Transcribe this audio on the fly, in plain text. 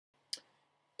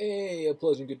Hey, a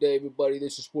pleasant good day, everybody.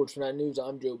 This is Sports News.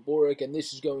 I'm Joe Boric, and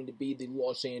this is going to be the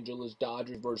Los Angeles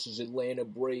Dodgers versus Atlanta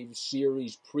Braves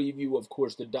series preview. Of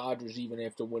course, the Dodgers, even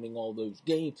after winning all those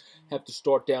games, have to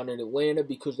start down in Atlanta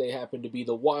because they happen to be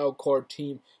the wild card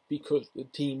team because the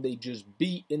team they just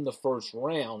beat in the first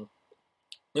round,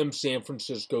 them San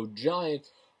Francisco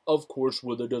Giants, of course,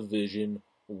 were the division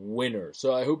winner.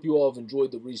 So I hope you all have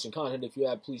enjoyed the recent content. If you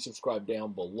have, please subscribe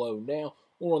down below now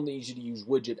or on the easy-to-use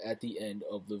widget at the end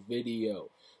of the video.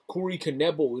 Corey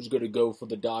Knebel is going to go for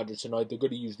the Dodgers tonight. They're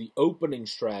going to use the opening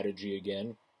strategy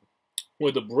again,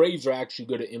 where the Braves are actually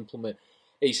going to implement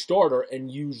a starter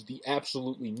and use the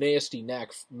absolutely nasty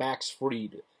Max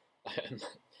Fried.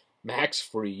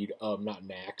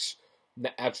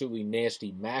 Absolutely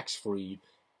nasty Max Fried,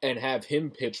 and have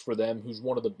him pitch for them, who's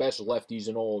one of the best lefties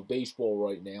in all of baseball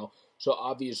right now. So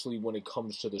obviously when it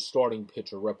comes to the starting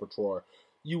pitcher repertoire,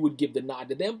 you would give the nod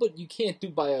to them, but you can't do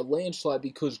by a landslide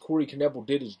because Corey Knebel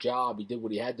did his job. He did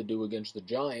what he had to do against the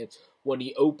Giants when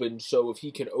he opened, so if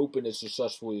he can open as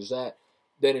successfully as that,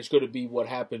 then it's going to be what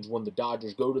happens when the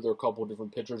Dodgers go to their couple of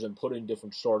different pitchers and put in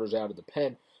different starters out of the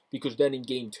pen, because then in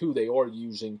Game 2 they are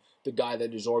using the guy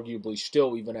that is arguably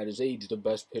still, even at his age, the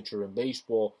best pitcher in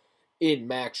baseball, in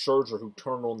Max Scherzer, who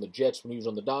turned on the Jets when he was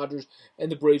on the Dodgers,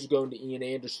 and the Braves are going to Ian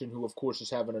Anderson, who of course is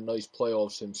having a nice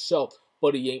playoffs himself,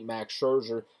 but he ain't Max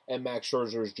Scherzer, and Max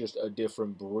Scherzer is just a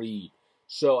different breed.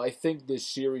 So I think this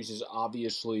series is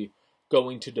obviously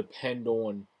going to depend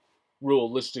on,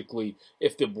 realistically,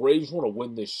 if the Braves want to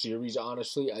win this series,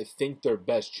 honestly, I think their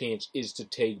best chance is to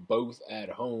take both at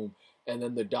home, and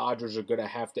then the Dodgers are going to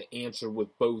have to answer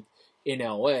with both in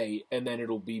LA, and then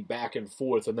it'll be back and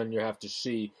forth, and then you have to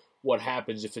see what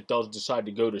happens if it does decide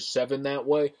to go to 7 that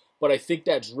way. But I think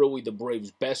that's really the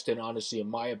Braves' best and, honestly, in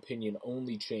my opinion,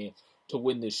 only chance to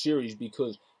win this series,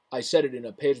 because I said it in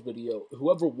a past video,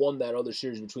 whoever won that other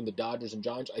series between the Dodgers and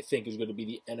Giants, I think is going to be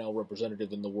the NL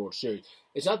representative in the World Series.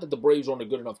 It's not that the Braves aren't a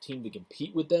good enough team to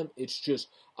compete with them, it's just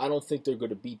I don't think they're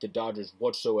going to beat the Dodgers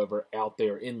whatsoever out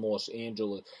there in Los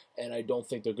Angeles, and I don't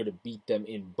think they're going to beat them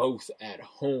in both at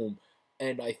home,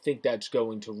 and I think that's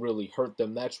going to really hurt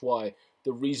them. That's why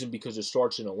the reason, because it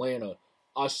starts in Atlanta,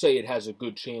 I say it has a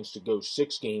good chance to go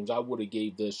 6 games. I would have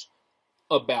gave this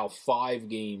about 5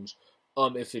 games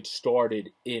if it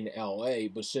started in LA,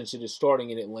 but since it is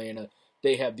starting in Atlanta,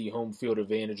 they have the home field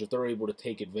advantage. If they're able to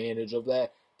take advantage of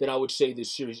that, then I would say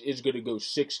this series is going to go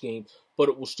 6 games, but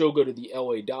it will still go to the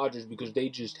LA Dodgers because they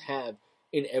just have,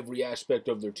 in every aspect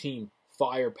of their team,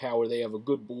 firepower. They have a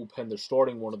good bullpen. They're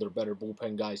starting one of their better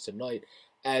bullpen guys tonight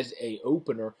as a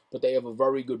opener, but they have a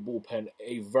very good bullpen,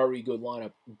 a very good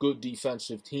lineup, good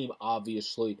defensive team,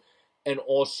 obviously, and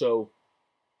also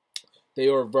they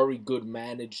are a very good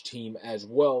managed team as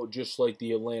well, just like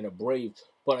the Atlanta Braves.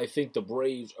 But I think the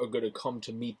Braves are going to come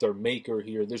to meet their maker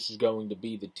here. This is going to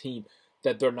be the team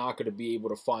that they're not going to be able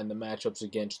to find the matchups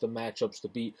against, the matchups to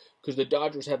beat, because the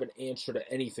Dodgers have an answer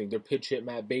to anything. Their pinch hit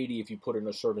Matt Beatty if you put in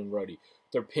a certain righty.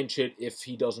 Their pinch hit if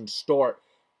he doesn't start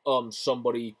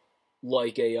somebody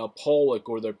like a Pollock,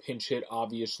 or their pinch hit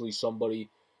obviously somebody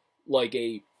like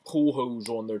a Pujols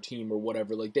on their team or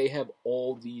whatever. Like, they have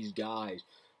all these guys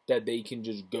that they can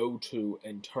just go to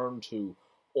and turn to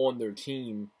on their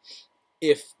team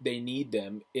if they need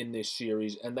them in this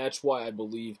series, and that's why I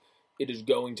believe it is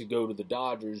going to go to the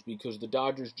Dodgers, because the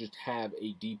Dodgers just have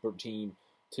a deeper team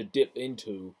to dip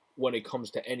into when it comes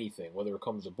to anything, whether it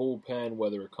comes to bullpen,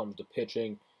 whether it comes to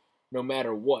pitching, no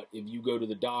matter what. If you go to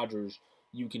the Dodgers,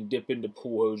 you can dip into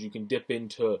Pujols, you can dip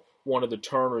into one of the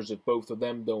Turners if both of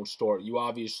them don't start. You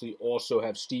obviously also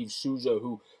have Steve Souza,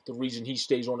 who the reason he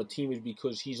stays on a team is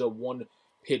because he's a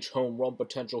one-pitch home run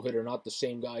potential hitter, not the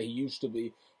same guy he used to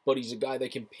be, but he's a guy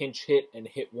that can pinch hit and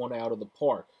hit one out of the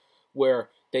park, where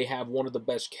they have one of the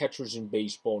best catchers in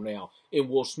baseball now in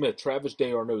Will Smith. Travis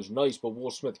d'Arnaud is nice, but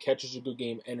Will Smith catches a good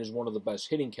game and is one of the best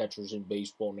hitting catchers in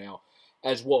baseball now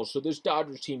as well. So this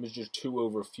Dodgers team is just too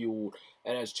overfueled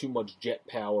and has too much jet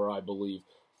power, I believe,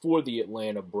 for the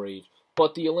Atlanta Braves.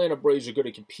 But the Atlanta Braves are going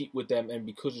to compete with them, and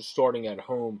because it's starting at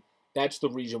home, that's the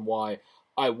reason why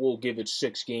I will give it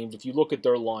 6 games. If you look at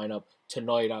their lineup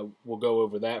tonight, I will go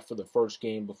over that for the first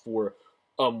game before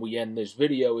we end this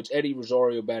video. It's Eddie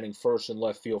Rosario batting first in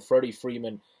left field. Freddie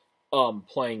Freeman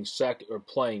batting second.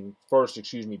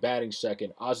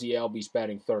 Ozzie Albies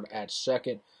batting third at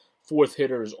second. Fourth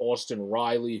hitter is Austin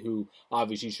Riley, who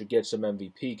obviously should get some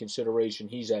MVP consideration.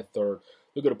 He's at third.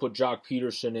 They're going to put Jock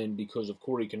Peterson in because of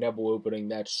Corey Knebel opening.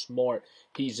 That's smart.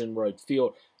 He's in right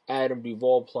field. Adam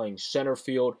Duvall playing center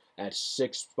field at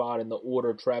 6th spot in the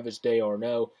order. Travis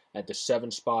d'Arnaud at the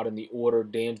 7th spot in the order.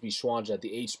 Dansby Swan's at the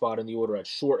 8th spot in the order at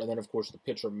short. And then, of course, the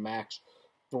pitcher Max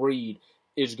Fried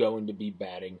is going to be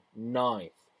batting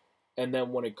ninth. And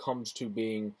then when it comes to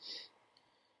being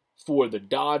for the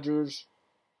Dodgers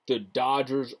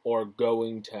are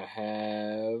going to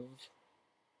have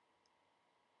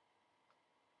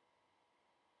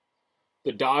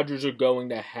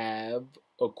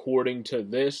according to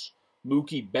this,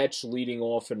 Mookie Betts leading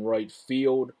off in right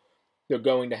field. They're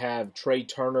going to have Trey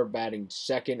Turner batting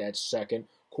second at second,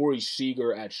 Corey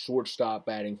Seager at shortstop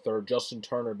batting third, Justin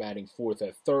Turner batting fourth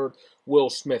at third, Will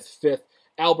Smith fifth,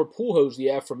 Albert Pujols, the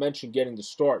aforementioned, getting the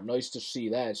start. Nice to see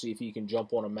that. See if he can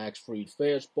jump on a Max Fried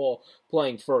fastball,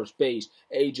 playing first base.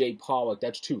 A.J. Pollock,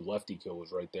 that's two lefty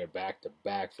killers right there,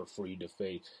 back-to-back for Fried to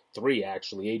face. Three,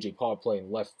 actually. A.J. Pollock playing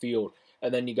left field.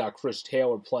 And then you got Chris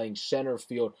Taylor playing center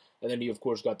field. And then you, of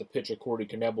course, got the pitcher, Corey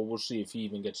Knebel. We'll see if he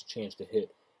even gets a chance to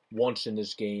hit once in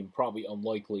this game. Probably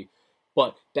unlikely.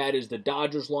 But that is the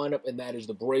Dodgers lineup, and that is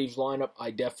the Braves lineup.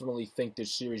 I definitely think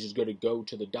this series is going to go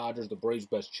to the Dodgers. The Braves'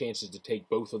 best chance is to take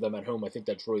both of them at home. I think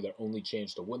that's really their only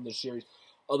chance to win this series.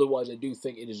 Otherwise, I do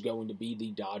think it is going to be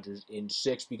the Dodgers in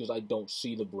 6 because I don't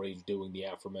see the Braves doing the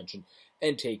aforementioned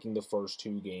and taking the first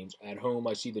 2 games at home.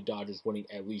 I see the Dodgers winning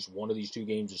at least one of these 2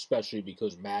 games, especially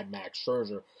because Mad Max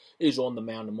Scherzer is on the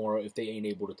mound tomorrow if they ain't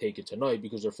able to take it tonight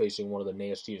because they're facing one of the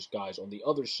nastiest guys on the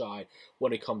other side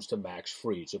when it comes to Max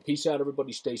Fried. So peace out,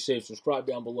 everybody. Stay safe. Subscribe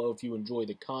down below if you enjoy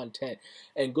the content.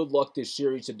 And good luck this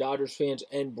series to Dodgers fans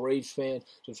and Braves fans.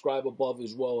 Subscribe above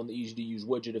as well on the easy-to-use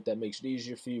widget if that makes it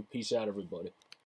easier for you. Peace out, everybody.